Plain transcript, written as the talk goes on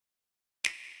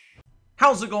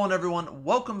How's it going, everyone?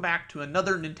 Welcome back to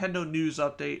another Nintendo news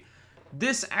update.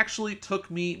 This actually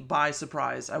took me by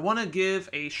surprise. I want to give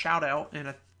a shout out and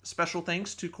a special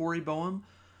thanks to Cory Boehm.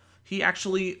 He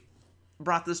actually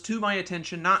brought this to my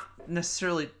attention, not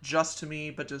necessarily just to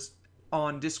me, but just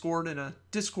on Discord, in a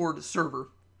Discord server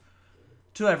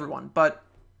to everyone. But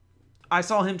I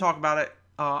saw him talk about it.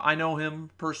 I know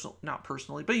him not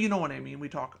personally, but you know what I mean. We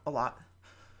talk a lot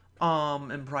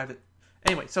in private.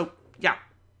 Anyway, so yeah.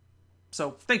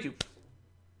 So, thank you.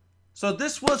 So,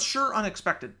 this was sure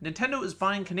unexpected. Nintendo is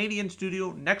buying Canadian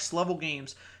studio Next Level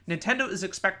Games. Nintendo is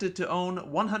expected to own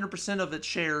 100% of its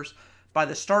shares by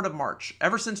the start of March.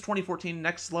 Ever since 2014,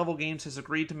 Next Level Games has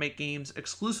agreed to make games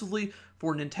exclusively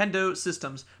for Nintendo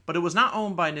systems, but it was not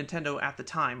owned by Nintendo at the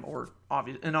time,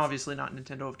 and obviously not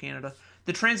Nintendo of Canada.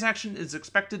 The transaction is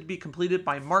expected to be completed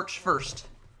by March 1st.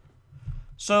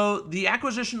 So, the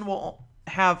acquisition will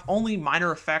have only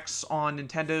minor effects on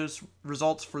Nintendo's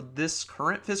results for this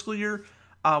current fiscal year.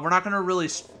 We're not going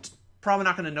to probably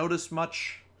not going to notice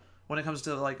much when it comes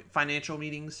to like financial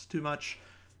meetings too much.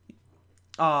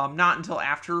 Not until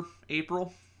after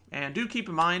April. And do keep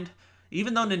in mind,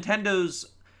 even though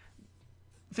Nintendo's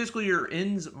fiscal year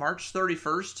ends March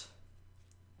 31st,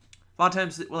 a lot of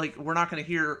times, like, we're not going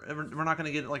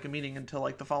to get like a meeting until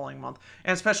like the following month.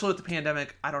 And especially with the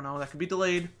pandemic, I don't know, that could be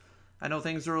delayed. I know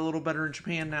things are a little better in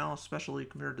Japan now, especially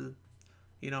compared to,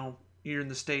 here in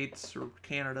the States or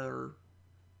Canada or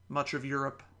much of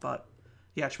Europe. But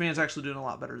yeah, Japan's actually doing a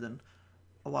lot better than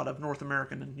a lot of North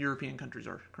American and European countries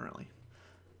are currently.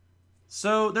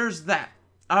 So there's that.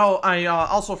 Oh, I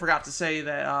also forgot to say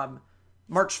that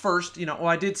March 1st,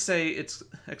 I did say it's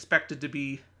expected to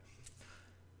be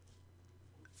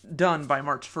done by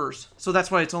March 1st. So that's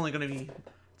why it's only going to be...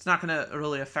 It's not going to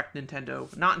really affect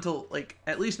Nintendo. Not until,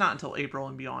 at least not until April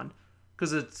and beyond.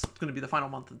 Because it's going to be the final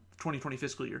month of the 2020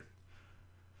 fiscal year.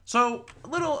 So, a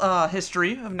little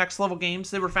history of Next Level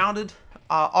Games. They were founded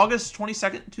August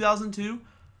 22nd, 2002.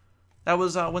 That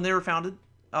was when they were founded.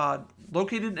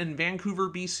 Located in Vancouver,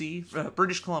 BC,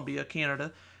 British Columbia,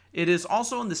 Canada. It is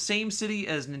also in the same city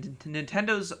as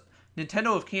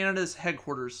Nintendo of Canada's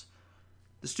headquarters.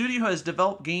 The studio has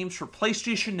developed games for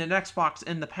PlayStation and Xbox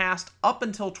in the past up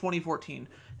until 2014.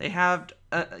 They have,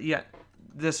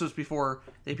 this was before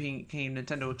they became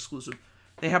Nintendo exclusive.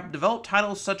 They have developed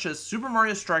titles such as Super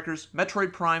Mario Strikers,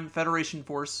 Metroid Prime, Federation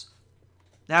Force.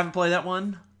 I haven't played that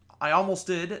one. I almost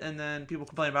did, and then people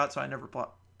complained about it, so I never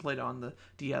played it on the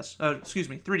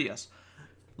 3DS.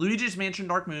 Luigi's Mansion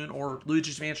Dark Moon, or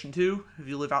Luigi's Mansion 2, if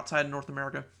you live outside of North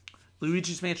America.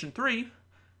 Luigi's Mansion 3,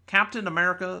 Captain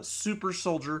America, Super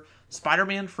Soldier,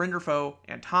 Spider-Man, Friend or Foe,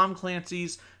 and Tom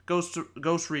Clancy's Ghost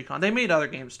Recon. They made other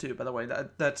games too, by the way.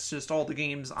 That's just all the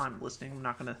games I'm listing. I'm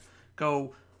not going to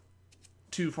go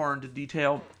too far into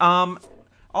detail.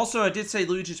 Also, I did say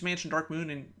Luigi's Mansion Dark Moon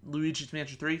and Luigi's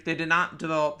Mansion 3. They did not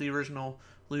develop the original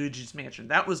Luigi's Mansion.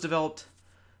 That was developed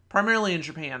primarily in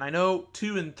Japan. I know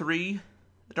 2 and 3,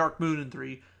 Dark Moon and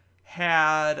 3,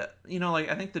 had,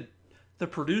 I think the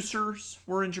producers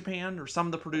were in Japan, or some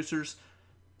of the producers,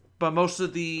 but most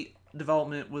of the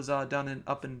development was done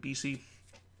up in BC,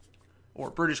 or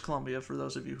British Columbia, for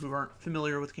those of you who aren't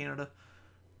familiar with Canada,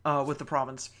 with the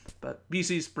province, but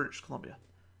BC's British Columbia.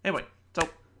 Anyway, so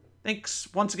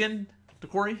thanks once again to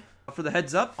Cory for the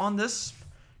heads up on this.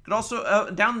 You could also,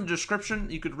 down in the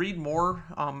description, you could read more.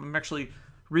 I'm actually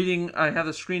reading, I have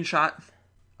a screenshot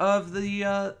of the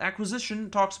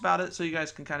acquisition, talks about it, so you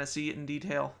guys can kind of see it in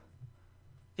detail.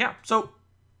 Yeah, so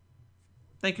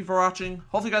thank you for watching.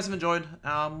 Hopefully you guys have enjoyed.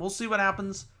 We'll see what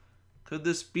happens. Could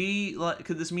this mean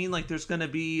like there's gonna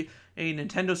be a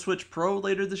Nintendo Switch Pro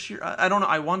later this year? I don't know.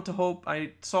 I want to hope.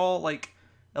 I saw like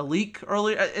a leak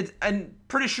earlier. I'm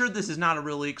pretty sure this is not a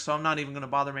real leak, so I'm not even gonna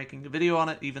bother making a video on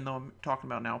it, even though I'm talking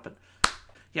about it now. But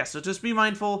yeah, so just be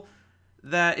mindful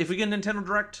that if we get a Nintendo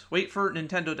Direct, wait for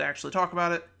Nintendo to actually talk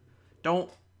about it. Don't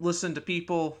listen to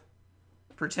people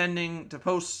pretending to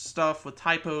post stuff with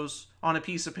typos on a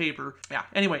piece of paper. Yeah,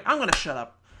 anyway, I'm gonna shut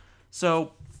up.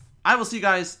 So, I will see you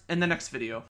guys in the next video.